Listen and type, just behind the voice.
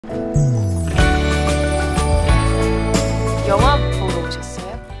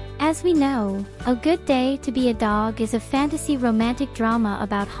As we know, A Good Day to Be a Dog is a fantasy romantic drama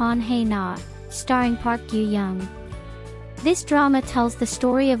about Han Hae Na, starring Park Gyu Young. This drama tells the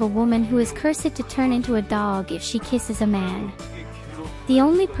story of a woman who is cursed to turn into a dog if she kisses a man. The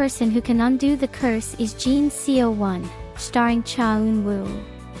only person who can undo the curse is Jin Seo Won, starring Cha Eun Woo.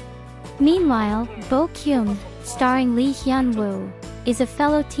 Meanwhile, Kyum, starring Lee Hyun Woo, is a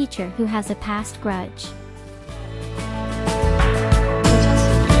fellow teacher who has a past grudge.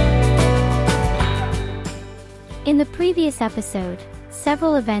 In the previous episode,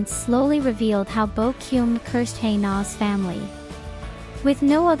 several events slowly revealed how Kyum cursed Hae Na's family. With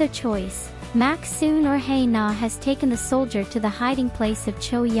no other choice, Mak Soon or Hae Na has taken the soldier to the hiding place of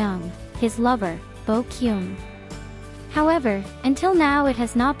Cha Young, his lover, Kyum. However, until now it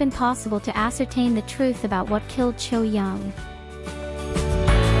has not been possible to ascertain the truth about what killed Cha Young.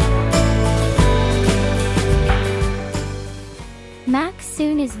 Mak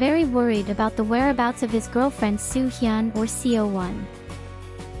Soon is very worried about the whereabouts of his girlfriend Soo Hyun or Seo Won.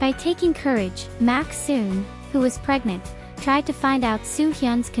 By taking courage, Mak Soon, who was pregnant, tried to find out Soo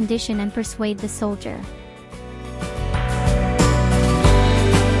Hyun's condition and persuade the soldier.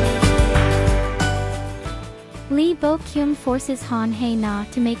 Lee Kyum forces Han Hae Na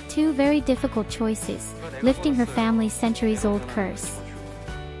to make two very difficult choices, lifting her family's centuries-old curse,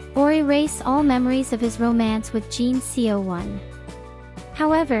 or erase all memories of his romance with Jin Seo Won.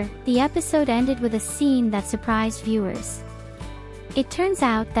 However, the episode ended with a scene that surprised viewers. It turns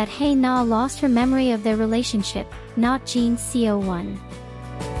out that Hae Na lost her memory of their relationship, not Jin Seo Won.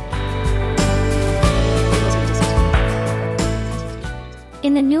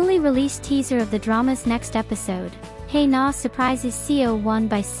 In the newly released teaser of the drama's next episode, Hae Na surprises Seo Won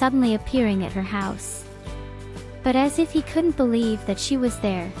by suddenly appearing at her house. But as if he couldn't believe that she was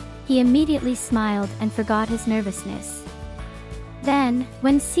there, he immediately smiled and forgot his nervousness. Then,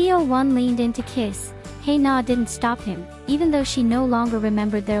 when Seo Won leaned in to kiss, Hae Na didn't stop him, even though she no longer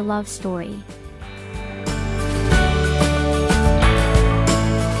remembered their love story.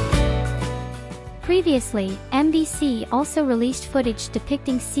 Previously, MBC also released footage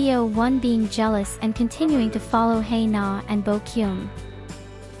depicting Seo Won being jealous and continuing to follow Hae Na and Kyum.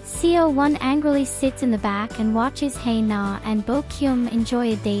 Seo Won angrily sits in the back and watches Hae Na and Kyum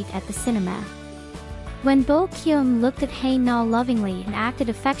enjoy a date at the cinema. When Kyum looked at Hae Na lovingly and acted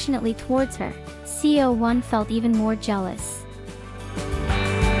affectionately towards her, Seo Won felt even more jealous.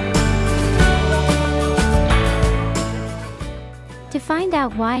 To find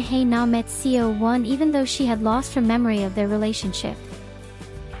out why Hae Na met Seo Won even though she had lost her memory of their relationship,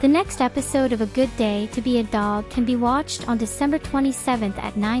 the next episode of A Good Day to Be a Dog can be watched on December 27th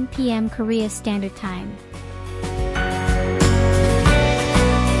at 9 p.m. Korea Standard Time.